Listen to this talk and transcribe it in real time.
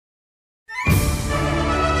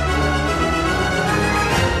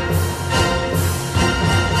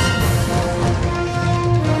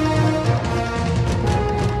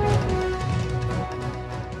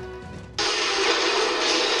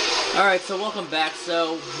Alright, so welcome back.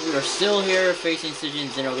 So, we are still here facing stygian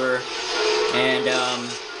zinogre, and,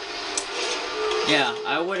 yeah,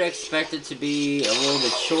 I would expect it to be a little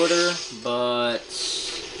bit shorter, but,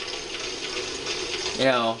 you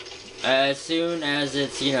know, as soon as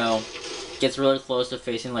it's, you know, gets really close to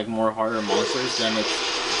facing, like, more harder monsters, then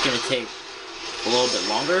it's gonna take a little bit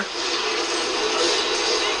longer.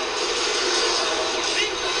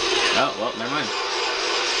 Oh, well, never mind.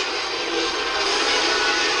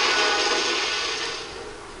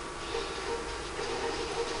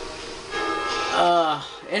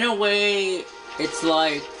 In a way, it's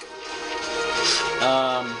like,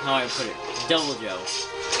 how do I put it? Double Joe.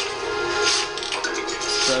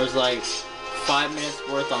 So there's like 5 minutes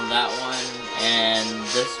worth on that one, and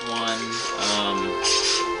this one,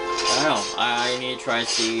 I don't know. I need to try to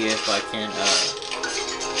see if I can,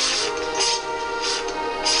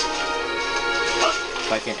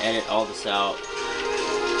 edit all this out.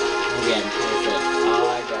 Again, like I said,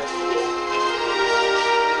 I guess.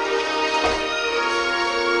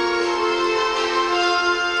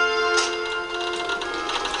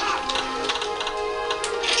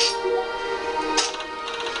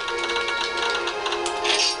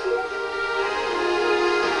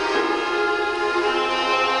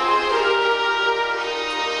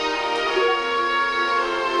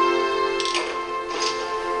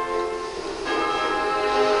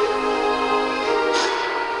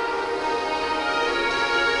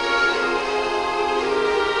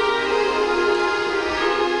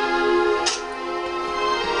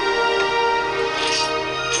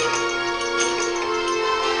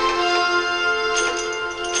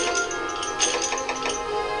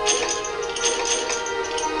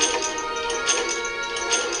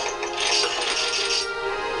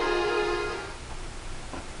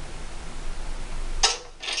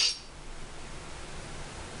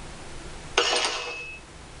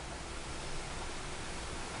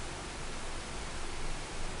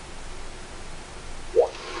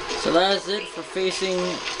 So that is it for facing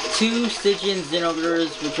 2 stygian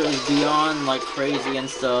zinogres, which was beyond like crazy and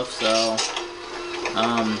stuff, so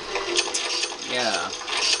yeah.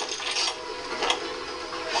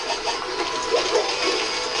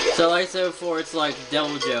 So like I said before, it's like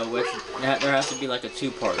Devil Joe, which there has to be like a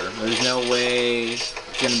 2-parter. There's no way it's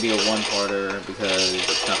gonna be a 1-parter because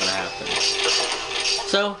it's not gonna happen.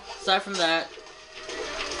 So, aside from that,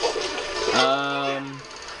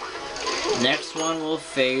 next one we'll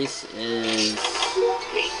face is,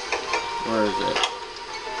 where is it?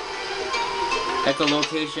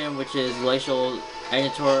 Echolocation, which is glacial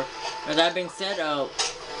agitator. With that being said,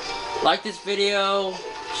 like this video,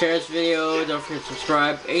 share this video, don't forget to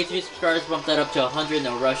subscribe. 83 subscribers, bump that up to 100,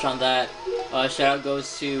 no rush on that. Shout out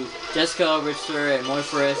goes to Jessica, Richter, and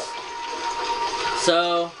Moiferus.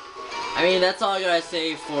 So, I mean, that's all I gotta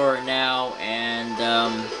say for now, and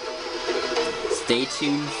stay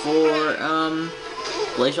tuned for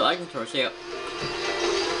glacial agitator. So yeah,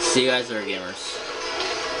 see you guys there, gamers.